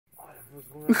What's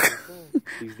going on inside?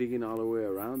 He's digging all the way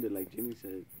around it, like Jimmy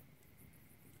said.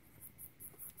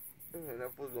 Man,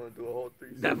 that fool's gonna do a whole 3.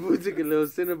 That fool took a little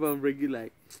Cinnabon break. You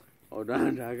like, hold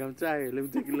on, dog, I'm tired. Let me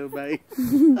take a little bite.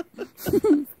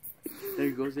 There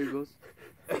he goes, there he goes.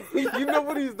 You know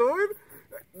what he's doing?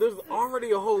 There's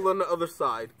already a hole on the other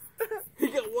side. He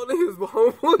got one of his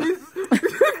homeboys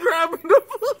grabbing the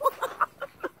fool.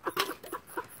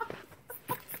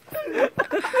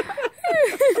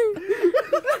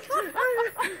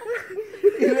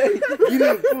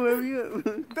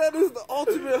 That is the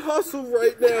ultimate hustle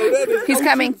right now. That is He's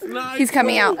coming. He's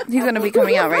coming out. He's gonna be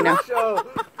coming out right now.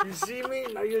 You see me?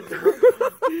 Now you're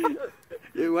done.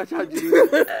 Yeah, watch out, Jimmy.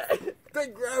 They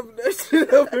grabbing that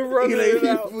shit up and running it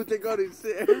out. They got it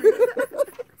set.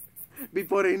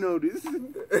 Before they notice. We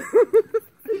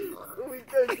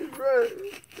can't get right.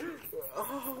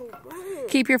 Oh, man.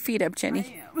 Keep your feet up,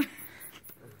 Jenny.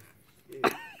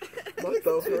 My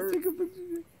throat hurt.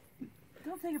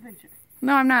 Don't take a picture.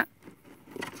 No, I'm not.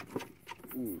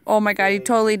 Oh my God, he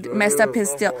totally messed up his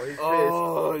still.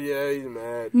 Oh, yeah, he's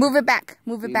mad. Move it back.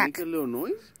 Move it Did he back. make a little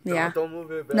noise? Yeah. No, don't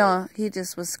move it back. No, he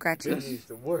just was scratching. This needs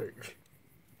to work.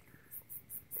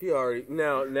 He already,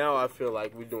 now I feel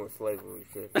like we're doing slavery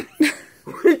shit.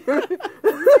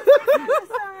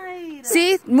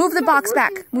 See? Move the box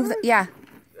back. Move the, yeah.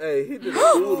 Hey, he did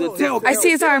the tail. I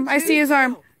see his arm. I see his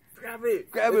arm. Grab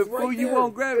it. Grab it, fool. You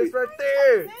won't grab it. It's right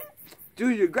there.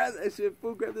 Junior, grab that shit,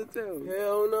 fool. Grab the tail.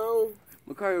 Hell no.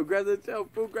 Macario, grab the tail,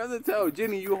 fool. Grab the tail.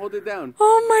 Jenny, you hold it down.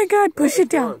 Oh my God. Push it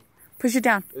down. Gone. Push it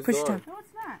down. It's Push it gone. down. No,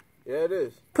 it's not. Yeah, it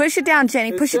is. Push it down,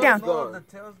 Jenny. Push it down. Gone. The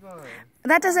tail's gone.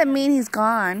 That doesn't mean he's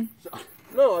gone.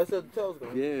 No, I said the tail's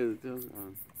gone. Yeah, the tail's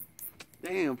gone.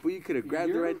 Damn, fool, you could have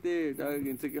grabbed it right there, dog,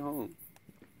 and took it home.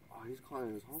 Oh, he's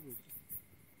calling his homies.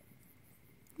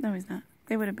 No, he's not.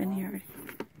 They would have been here already.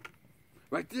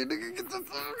 Right there, nigga, get the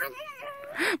tail.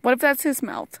 What if that's his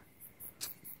mouth?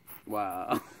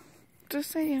 Wow.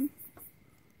 Just saying.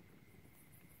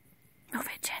 Move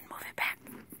it, Jen. Move it back.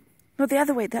 No, the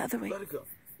other way. The other way. Let it go.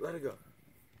 Let it go.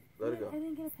 Let it I go.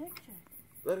 didn't get a picture.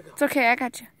 Let it go. It's okay. I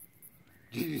got you.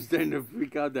 You starting to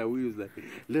freak out that we was like,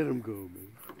 let him go, man.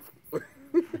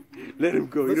 Let him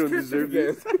go. You don't deserve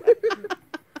it.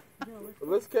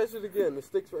 Let's catch it again. The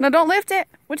stick's right No, don't lift it.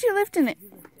 What you lifting it?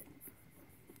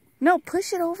 No,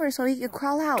 push it over so he could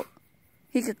crawl out.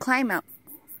 He could climb out.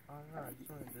 Oh, no, I just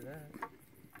want to do that.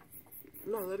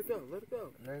 No, let it go. Let it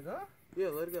go. There you go. Yeah,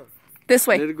 let it go. This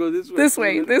way. Let it go this way. This fool.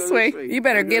 way. Let it This go way. You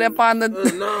better get up on the...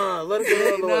 Nah, let it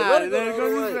go the other way. Let it go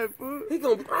the other way. fool. He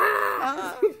gonna...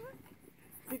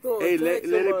 He gonna Hey, attack let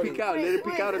it somebody. peek out. Let it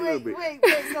peek out a little bit. Wait,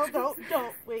 no,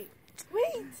 don't, wait.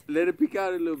 Let it peek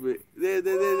out a little bit. There.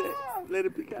 Let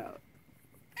it peek out.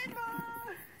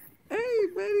 Hey,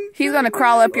 buddy. He's going to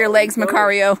crawl up your legs,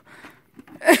 Macario.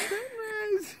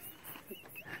 Nice.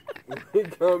 He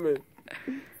coming.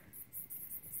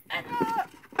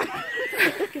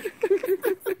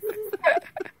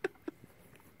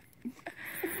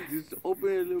 Just open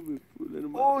it a little bit. Fool. Let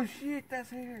him out. Oh, shit,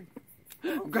 that's hair.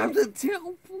 Grab the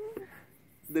tail, fool.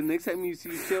 The next time you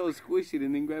see the tail, squish it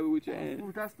and then grab it with your hand.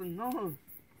 Oh, that's the nose.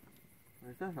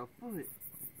 That's a foot.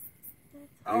 There you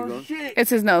Oh, go. shit. It's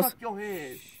his nose. Fuck your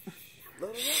head. Let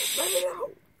it out. Let it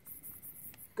out.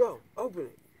 Go. Open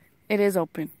it. It is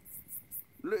open.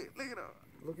 Look at him.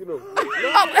 Look at him.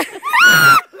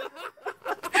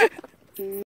 No.